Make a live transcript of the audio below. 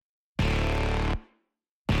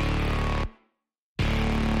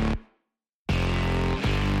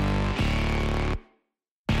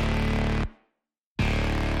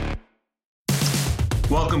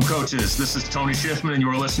Welcome, coaches. This is Tony Schiffman, and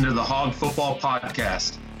you're listening to the Hog Football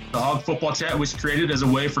Podcast. The Hog Football Chat was created as a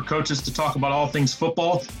way for coaches to talk about all things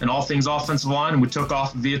football and all things offensive line, and we took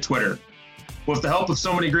off via Twitter. With the help of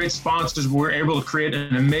so many great sponsors, we were able to create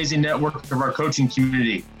an amazing network of our coaching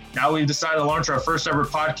community. Now we've decided to launch our first ever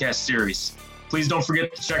podcast series. Please don't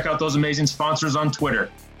forget to check out those amazing sponsors on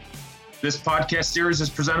Twitter. This podcast series is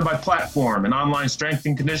presented by Platform, an online strength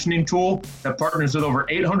and conditioning tool that partners with over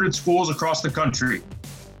 800 schools across the country.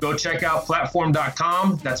 Go check out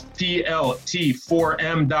platform.com, that's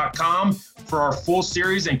PLT4M.com, for our full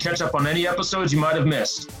series and catch up on any episodes you might have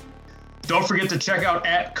missed. Don't forget to check out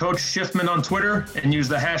 @Coach Schiffman on Twitter and use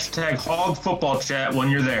the hashtag HogFootballChat when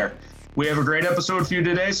you're there. We have a great episode for you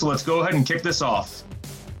today, so let's go ahead and kick this off.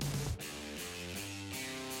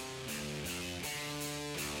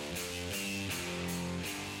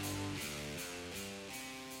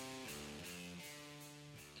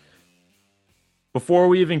 Before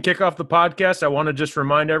we even kick off the podcast, I want to just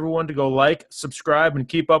remind everyone to go like, subscribe, and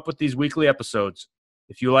keep up with these weekly episodes.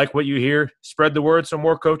 If you like what you hear, spread the word so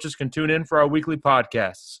more coaches can tune in for our weekly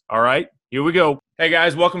podcasts. All right, here we go. Hey,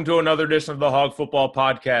 guys, welcome to another edition of the Hog Football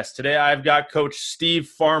Podcast. Today, I've got Coach Steve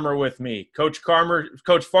Farmer with me. Coach Farmer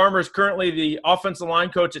is currently the offensive line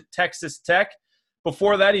coach at Texas Tech.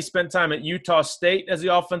 Before that, he spent time at Utah State as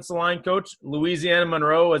the offensive line coach, Louisiana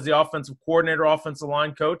Monroe as the offensive coordinator, offensive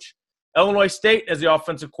line coach, Illinois State as the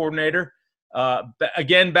offensive coordinator,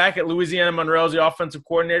 again back at Louisiana Monroe as the offensive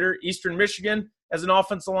coordinator, Eastern Michigan as an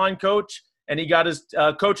offensive line coach, and he got his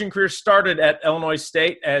coaching career started at Illinois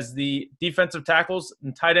State as the defensive tackles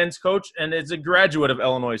and tight ends coach, and is a graduate of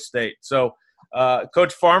Illinois State. So,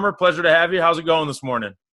 Coach Farmer, pleasure to have you. How's it going this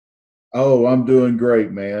morning? Oh, I'm doing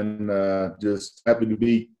great, man. Just happy to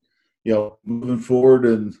be, moving forward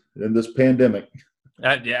in this pandemic.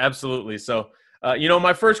 Yeah, absolutely. So,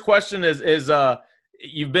 my first question is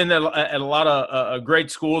you've been at a lot of great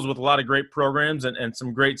schools with a lot of great programs and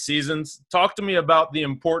some great seasons. Talk to me about the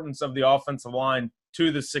importance of the offensive line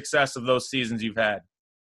to the success of those seasons you've had.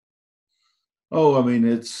 Oh, I mean,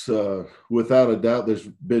 it's without a doubt, there's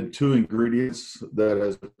been two ingredients that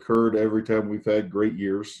has occurred every time we've had great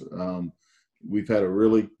years. We've had a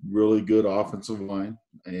really, really good offensive line,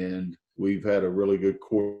 and we've had a really good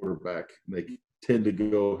quarterback. They tend to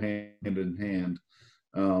go hand in hand.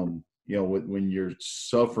 When you're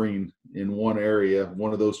suffering in one area,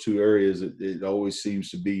 one of those two areas, it always seems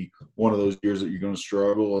to be one of those years that you're going to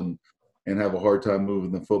struggle and have a hard time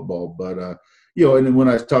moving the football. But, and then when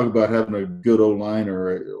I talk about having a good O-line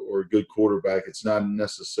or a good quarterback, it's not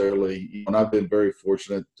necessarily – and I've been very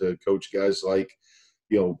fortunate to coach guys like,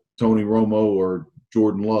 Tony Romo or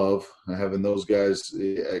Jordan Love, having those guys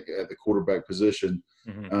at the quarterback position.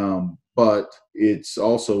 Mm-hmm. But it's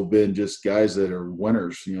also been just guys that are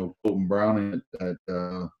winners. Colton Brown at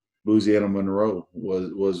Louisiana Monroe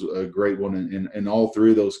was a great one. And all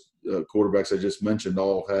three of those quarterbacks I just mentioned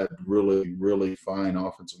all had really, really fine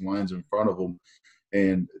offensive lines in front of them.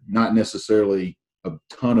 And not necessarily a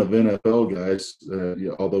ton of NFL guys,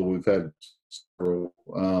 although we've had several.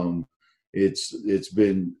 It's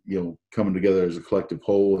been, coming together as a collective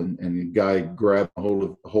whole and a guy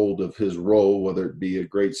grabbing hold of his role, whether it be a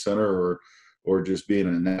great center or just being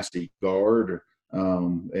a nasty guard,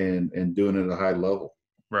 and doing it at a high level.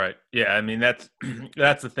 Right. Yeah. I mean, that's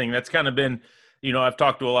the thing. That's kind of been, I've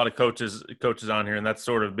talked to a lot of coaches on here, and that's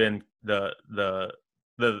sort of been the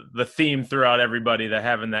theme throughout everybody, that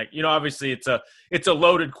having that, obviously it's a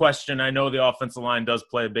loaded question. I know the offensive line does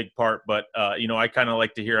play a big part, but I kind of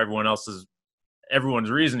like to hear everyone's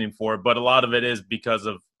reasoning for it. But a lot of it is because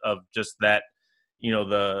of just that,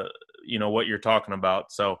 what you're talking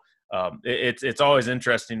about. So it's always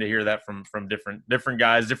interesting to hear that from different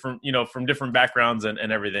guys, different, from different backgrounds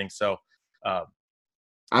and everything. So I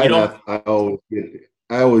always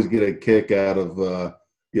get a kick out of,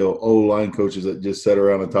 O-line coaches that just sat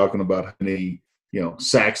around and talking about how many,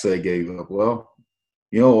 sacks they gave up. Well,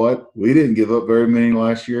 you know what? We didn't give up very many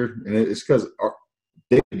last year, and it's because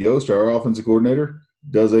David Yost, our offensive coordinator,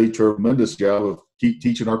 does a tremendous job of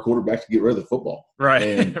teaching our quarterback to get rid of the football. Right,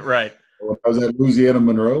 and right. When I was at Louisiana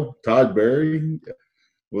Monroe, Todd Berry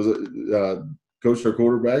was coached our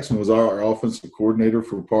quarterbacks and was our offensive coordinator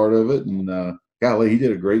for part of it, and golly, he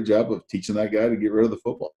did a great job of teaching that guy to get rid of the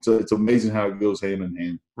football. So it's amazing how it goes hand in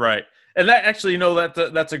hand. Right. And that actually,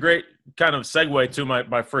 that's a great kind of segue to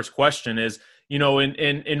my first question is,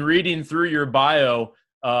 in reading through your bio,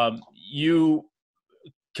 you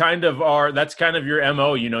kind of that's kind of your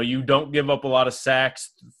MO. You don't give up a lot of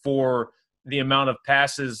sacks for the amount of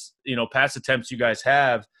passes, pass attempts you guys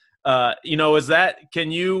have. Is that,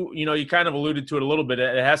 can you, you kind of alluded to it a little bit.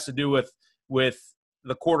 It has to do with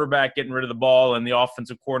the quarterback getting rid of the ball and the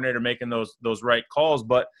offensive coordinator making those right calls.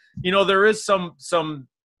 But, there is some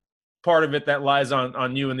part of it that lies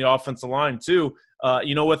on you and the offensive line too.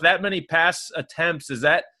 With that many pass attempts, is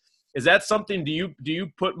that something? Do you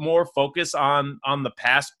put more focus on the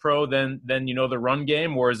pass pro than the run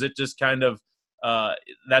game, or is it just kind of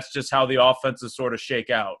that's just how the offenses sort of shake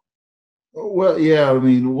out? Well, yeah, I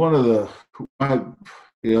mean,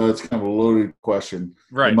 it's kind of a loaded question,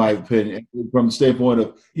 right, in my opinion, from the standpoint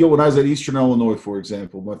of, when I was at Eastern Illinois, for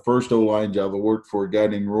example, my first O-line job, I worked for a guy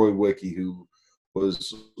named Roy Wicke, who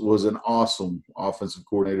was an awesome offensive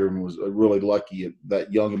coordinator, and was really lucky at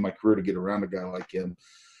that young in my career to get around a guy like him.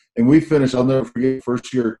 And we finished, I'll never forget,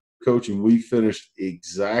 first year coaching, we finished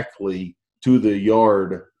exactly to the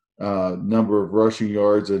yard, number of rushing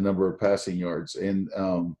yards and number of passing yards. And,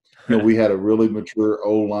 we had a really mature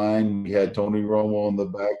O-line. We had Tony Romo on the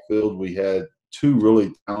backfield. We had two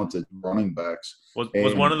really talented running backs.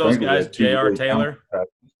 Was one of those guys J.R. Taylor?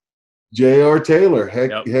 J.R. Taylor,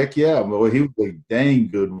 heck yeah. Well, he was a dang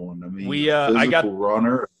good one. I mean, physical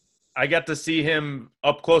runner. I got to see him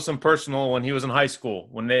up close and personal when he was in high school,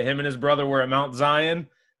 when him and his brother were at Mount Zion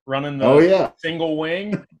running the single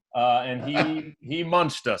wing, and he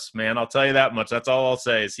munched us, man. I'll tell you that much. That's all I'll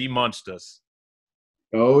say is he munched us.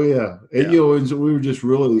 Oh, yeah. And, we were just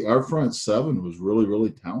really – our front seven was really,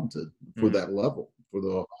 really talented for that level, for the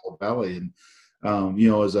Ohio Valley. And,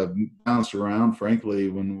 as I've bounced around, frankly,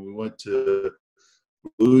 when we went to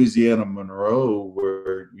Louisiana Monroe,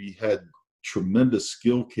 where we had tremendous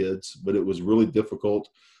skill kids, but it was really difficult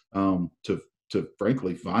to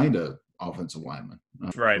frankly find an offensive lineman.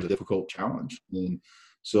 Right. It was a difficult challenge. And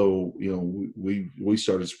so, we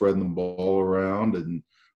started spreading the ball around and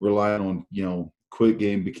relying on, quick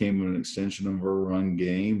game became an extension of our run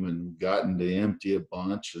game, and gotten to empty a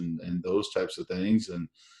bunch and those types of things. And,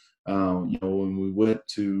 when we went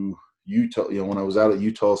to Utah, when I was out at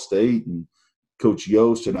Utah State, and Coach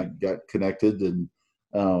Yost and I got connected, and,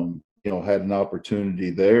 had an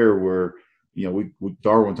opportunity there where, we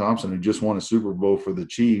Darwin Thompson, who just won a Super Bowl for the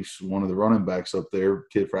Chiefs, one of the running backs up there,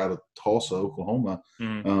 kid out of Tulsa, Oklahoma.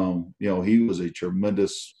 He was a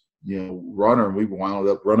tremendous runner, and we wound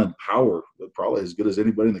up running power, probably as good as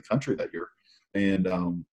anybody in the country that year. And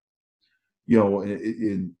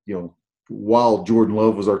while Jordan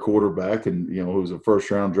Love was our quarterback, and it was a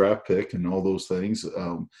first round draft pick and all those things,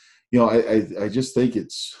 I just think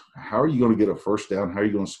it's, how are you going to get a first down? How are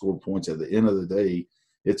you going to score points? At the end of the day,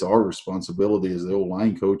 it's our responsibility as the old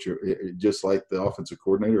line coach, or just like the offensive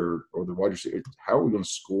coordinator or the wide receiver. How are we going to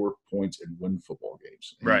score points and win football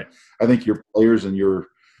games? And right. I think your players and your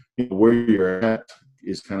where you're at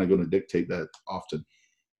is kind of going to dictate that often.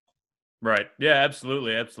 Right. Yeah,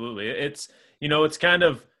 absolutely. Absolutely. It's, it's kind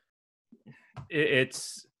of,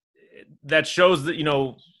 that shows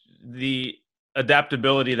that, the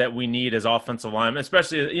adaptability that we need as offensive linemen,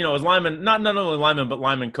 especially, as linemen, not only linemen, but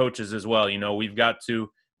lineman coaches as well. We've got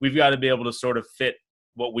to be able to sort of fit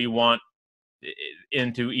what we want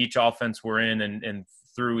into each offense we're in, and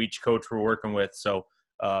through each coach we're working with. So,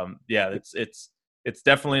 it's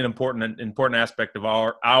definitely an important aspect of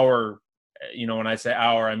our, when I say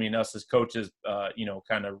our, I mean us as coaches,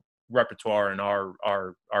 kind of repertoire in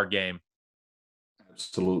our game.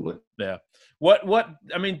 Absolutely. Yeah. What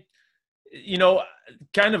I mean,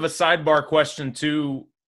 kind of a sidebar question to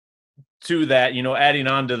that, adding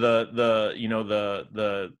on to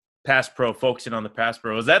the pass pro, focusing on the pass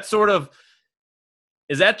pro, is that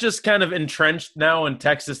just kind of entrenched now in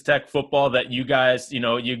Texas Tech football that you guys,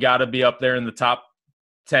 you got to be up there in the top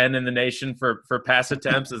 10 in the nation for pass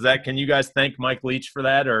attempts? Can you guys thank Mike Leach for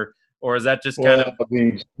that, or is that just kind of? I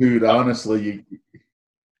mean, dude, honestly, you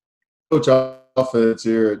coach offense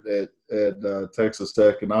here at Texas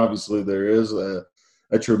Tech, and obviously there is a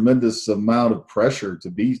tremendous amount of pressure to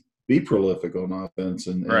be prolific on offense,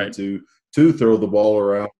 and to throw the ball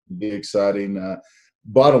around and be exciting.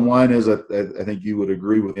 Bottom line is, I think you would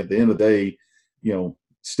agree with me, at the end of the day,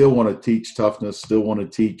 still want to teach toughness, still want to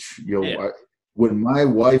teach, when my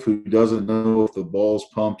wife, who doesn't know if the ball's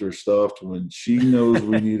pumped or stuffed, when she knows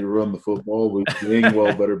we need to run the football, we dang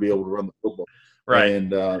well better be able to run the football. Right.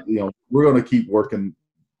 And, we're going to keep working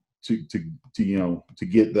to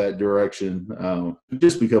get that direction,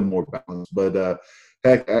 just become more balanced. But,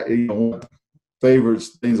 heck, one of the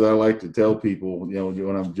favorites, things I like to tell people,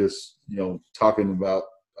 when I'm just, talking about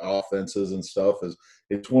offenses and stuff, is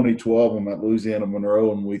in 2012, I'm at Louisiana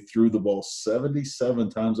Monroe, and we threw the ball 77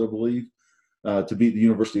 times, I believe, to beat the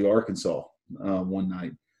University of Arkansas one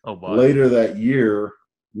night. Oh, wow. Later that year,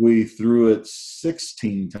 we threw it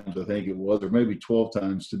 16 times, I think it was, or maybe 12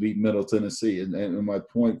 times, to beat Middle Tennessee. And my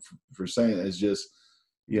point for saying that is just,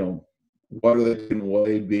 what are they taking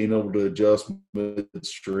away, being able to adjust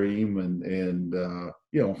midstream, and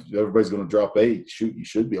everybody's going to drop 8. Shoot, you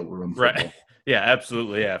should be able to run the football. Right. Yeah,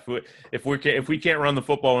 absolutely. Yeah. If we can't run the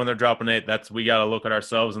football when they're dropping 8, we got to look at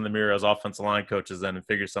ourselves in the mirror as offensive line coaches then and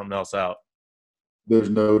figure something else out. There's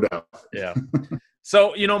no doubt. Yeah.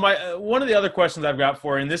 So, my one of the other questions I've got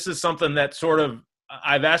for you, and this is something that sort of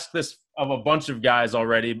I've asked this of a bunch of guys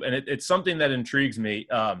already, and it's something that intrigues me.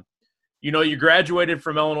 You graduated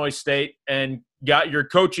from Illinois State and got your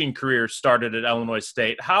coaching career started at Illinois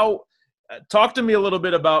State. Talk to me a little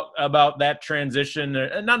bit about that transition,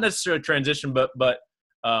 not necessarily transition, but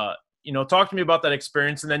talk to me about that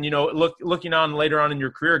experience. And then, looking on later on in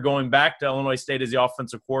your career, going back to Illinois State as the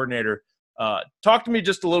offensive coordinator, talk to me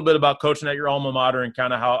just a little bit about coaching at your alma mater and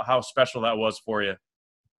kind of how special that was for you.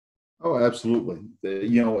 Oh, absolutely.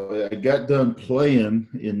 I got done playing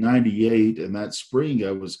in '98, and that spring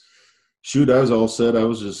I was all set. I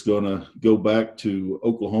was just going to go back to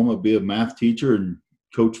Oklahoma, be a math teacher, and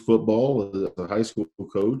coach football as a high school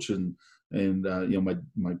coach. And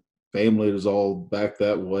my family was all back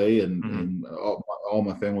that way, and all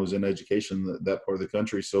my family was in education that part of the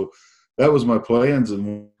country. So that was my plans.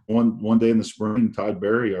 And one day in the spring, Todd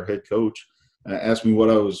Berry, our head coach, asked me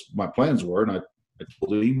what my plans were, and I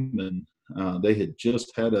told him, and they had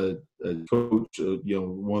just had a coach,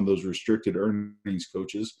 one of those restricted earnings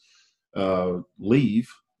coaches, leave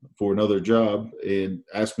for another job and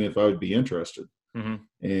asked me if I would be interested.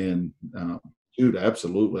 And dude,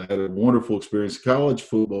 absolutely. I had a wonderful experience. College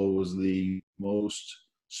football was the most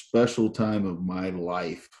special time of my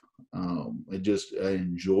life. I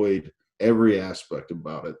enjoyed every aspect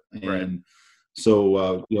about it. And right.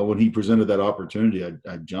 So, when he presented that opportunity,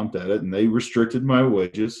 I jumped at it, and they restricted my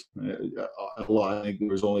wages a lot. I think there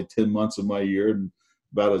was only 10 months of my year and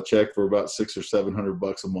about a check for about $600 or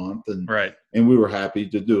 $700 a month. And, right. And we were happy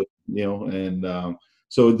to do it, and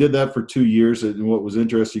so I did that for 2 years. And what was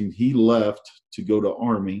interesting, he left to go to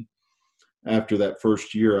Army after that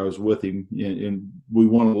first year I was with him, and we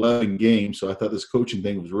won 11 games. So I thought this coaching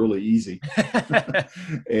thing was really easy.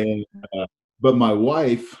 But my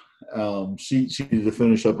wife, she needed to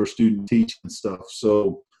finish up her student teaching stuff.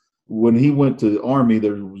 So when he went to Army,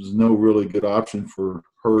 there was no really good option for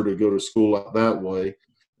her to go to school out that way.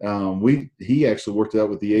 He actually worked out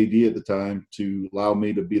with the AD at the time to allow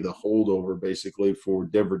me to be the holdover basically for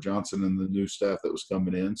Denver Johnson and the new staff that was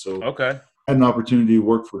coming in. So okay. I had an opportunity to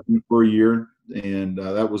work for him for a year, and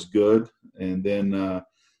that was good. And then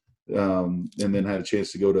had a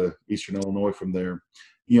chance to go to Eastern Illinois from there.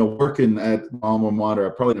 Working at alma mater,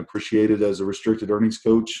 I probably didn't appreciate it as a restricted earnings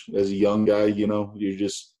coach. As a young guy, you're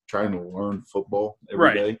just trying to learn football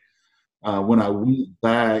every day. When I went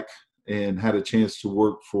back and had a chance to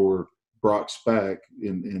work for Brock Spack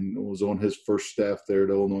and was on his first staff there at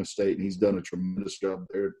Illinois State, and he's done a tremendous job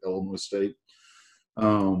there at Illinois State.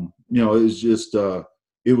 It was just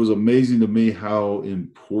it was amazing to me how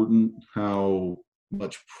important, how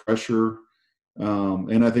much pressure.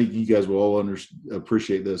 And I think you guys will all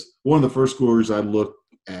appreciate this. One of the first scores I look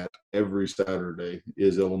at every Saturday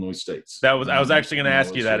is Illinois State's. I was actually going to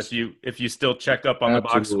ask you that if you still check up on the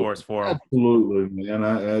box scores for them. Absolutely, man.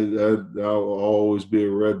 I'll always be a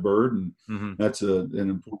Red Bird, and that's an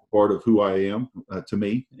important part of who I am to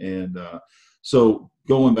me. And so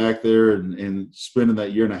going back there and spending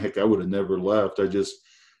that year, and heck, I would have never left. I just,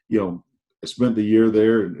 I spent the year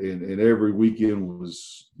there, and every weekend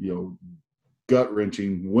was, gut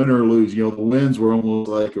wrenching, win or lose. The wins were almost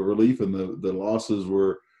like a relief, and the losses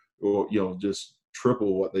were, just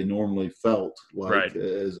triple what they normally felt like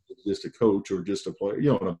as just a coach or just a player.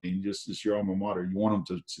 You know what I mean? Just your alma mater. You want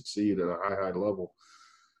them to succeed at a high level.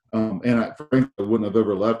 And I frankly wouldn't have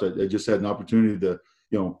ever left. I just had an opportunity to,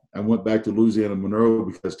 I went back to Louisiana Monroe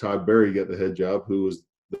because Todd Berry got the head job, who was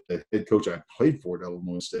the head coach I played for at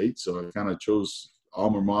Illinois State. So I kind of chose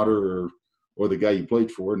alma mater or the guy you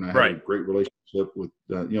played for, and I had a great relationship with,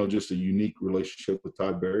 just a unique relationship with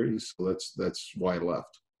Todd Berry. So that's why I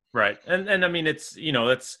left. Right, and I mean it's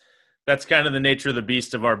that's kind of the nature of the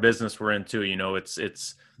beast of our business we're in too.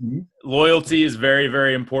 It's loyalty is very,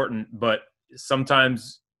 very important, but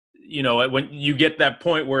sometimes when you get that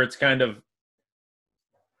point where it's kind of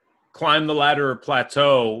climb the ladder or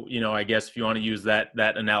plateau, I guess if you want to use that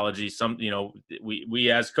analogy,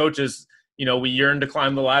 we as coaches, we yearn to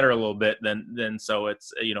climb the ladder a little bit, then so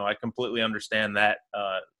it's, I completely understand that,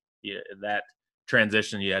 that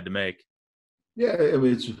transition you had to make. Yeah. I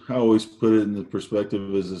mean, I always put it in the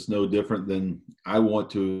perspective as it's no different than I want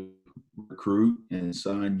to recruit and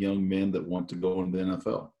sign young men that want to go into the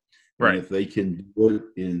NFL. Right. And if they can do it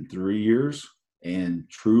in 3 years and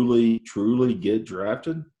truly get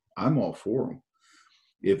drafted, I'm all for them.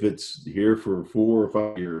 If it's here for 4 or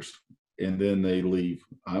 5 years and then they leave,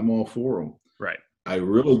 I'm all for them. Right. I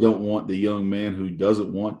really don't want the young man who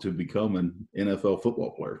doesn't want to become an NFL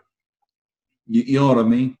football player. You know what I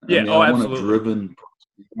mean? Yeah. I mean, Oh, I want a absolutely. driven.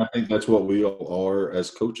 I think that's what we all are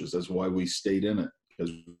as coaches. That's why we stayed in it,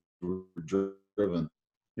 because we're driven.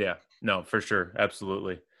 Yeah. No, for sure.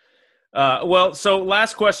 Absolutely. Well, so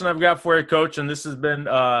last question I've got for you, Coach, and this has been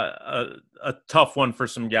a tough one for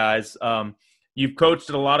some guys. You've coached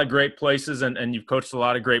at a lot of great places, and you've coached a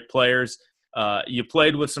lot of great players. You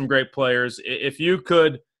played with some great players. If you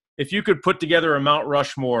could put together a Mount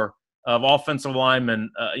Rushmore of offensive linemen,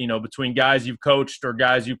 between guys you've coached or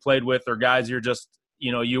guys you played with or guys you're just,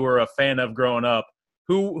 you were a fan of growing up,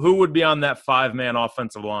 who would be on that 5-man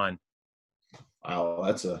offensive line? Wow,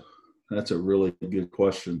 that's a really good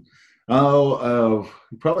question.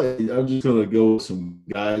 Probably I'm just going to go with some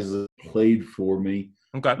guys that played for me.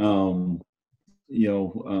 Okay.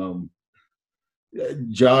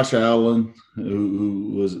 Josh Allen,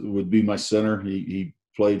 who would be my center. He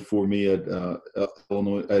played for me at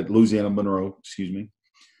Illinois, at Louisiana Monroe. Excuse me.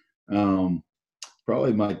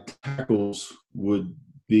 Probably my tackles would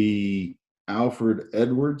be Alfred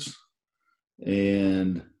Edwards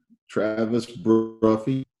and Travis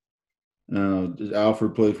Bruffy.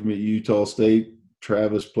 Alfred played for me at Utah State.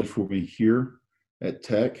 Travis played for me here at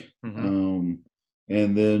Tech. Mm-hmm.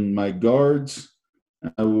 And then my guards,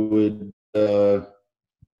 I would I'd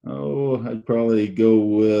probably go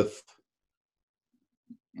with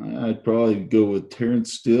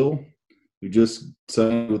Terrence Steele, who just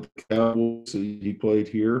signed with the Cowboys. So he played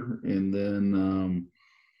here. And then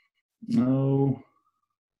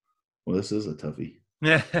this is a toughie.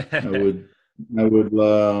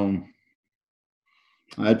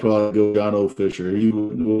 I'd probably go John O. Fisher. He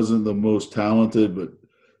wasn't the most talented, but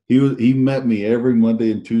he met me every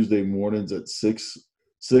Monday and Tuesday mornings at 6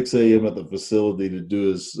 a.m. at the facility to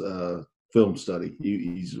do his film study.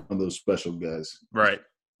 He's one of those special guys. Right.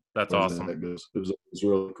 That's awesome. It was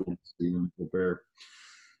really cool to see him prepare.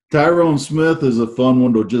 Tyrone Smith is a fun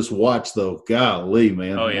one to just watch, though. Golly,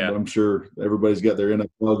 man. Oh, yeah. I'm sure everybody's got their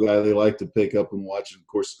NFL guy they like to pick up and watch. And, of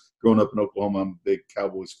course, growing up in Oklahoma, I'm a big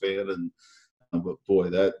Cowboys fan. But, boy,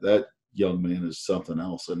 that young man is something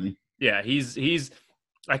else, isn't he? Yeah, he's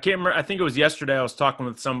I can't remember. I think it was yesterday I was talking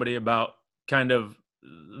with somebody about kind of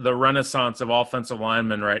the renaissance of offensive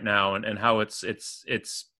linemen right now and how it's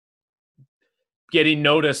getting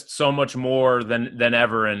noticed so much more than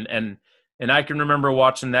ever. And I can remember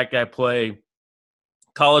watching that guy play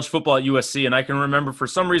college football at USC, and I can remember for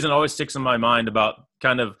some reason it always sticks in my mind about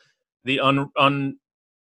kind of the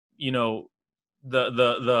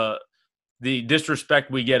the disrespect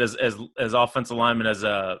we get as offensive linemen, as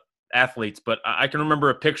athletes. But I can remember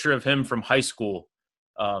a picture of him from high school,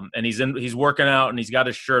 and he's working out and he's got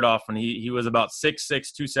his shirt off, and he was about 6'6",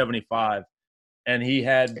 275, and he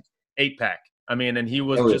had 8-pack. I mean, and he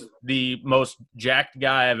was just the most jacked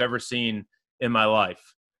guy I've ever seen in my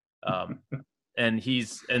life. And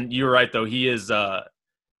you're right though. He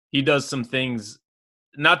does some things,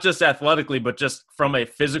 not just athletically, but just from a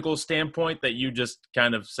physical standpoint that you just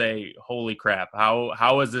kind of say, holy crap,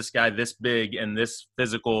 how is this guy this big and this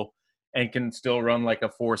physical and can still run like a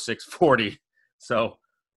 4.6 40? So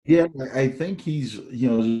yeah, I think he's,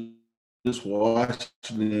 just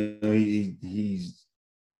watching,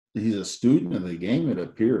 he's a student of the game, it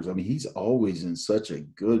appears. I mean, he's always in such a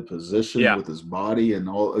good position with his body and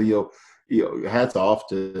all, hats off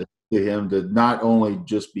to him to not only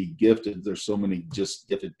just be gifted. There's so many just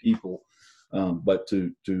gifted people, but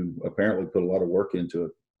to apparently put a lot of work into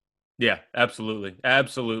it. Yeah, absolutely.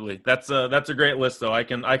 Absolutely. That's a great list though. I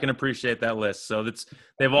can appreciate that list. So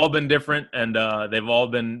they've all been different and they've all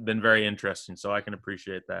been very interesting. So I can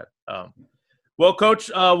appreciate that. Well, Coach,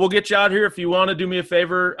 we'll get you out here. If you want to do me a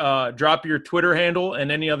favor, drop your Twitter handle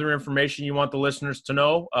and any other information you want the listeners to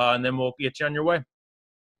know, and then we'll get you on your way.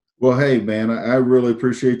 Well, hey, man, I really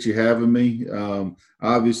appreciate you having me.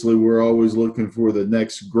 Obviously, we're always looking for the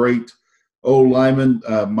next great O-lineman.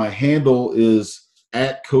 My handle is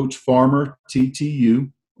 @CoachFarmer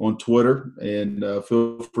TTU on Twitter, and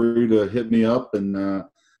feel free to hit me up. And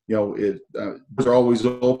they're always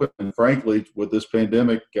open. And frankly, with this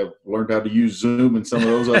pandemic, I've learned how to use Zoom and some of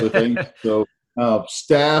those other things. So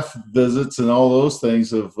staff visits and all those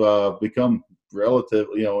things have become relative.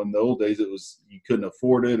 In the old days, it was you couldn't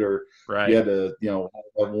afford it, or you had to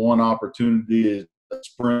have one opportunity a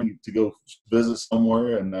spring to go visit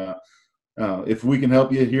somewhere. And if we can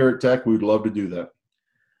help you here at Tech, we'd love to do that.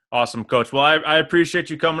 Awesome, Coach. Well, I appreciate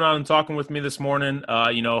you coming on and talking with me this morning.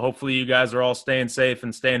 Hopefully you guys are all staying safe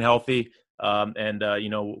and staying healthy.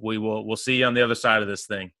 We'll see you on the other side of this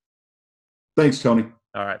thing. Thanks, Tony.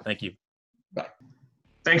 All right. Thank you. Bye.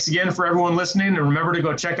 Thanks again for everyone listening. And remember to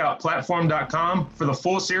go check out platform.com for the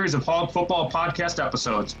full series of Hog Football podcast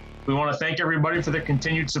episodes. We want to thank everybody for their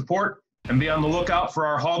continued support and be on the lookout for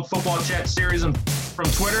our Hog Football Chat series from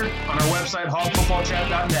Twitter on our website,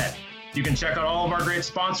 hogfootballchat.net. You can check out all of our great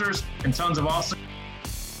sponsors and tons of awesome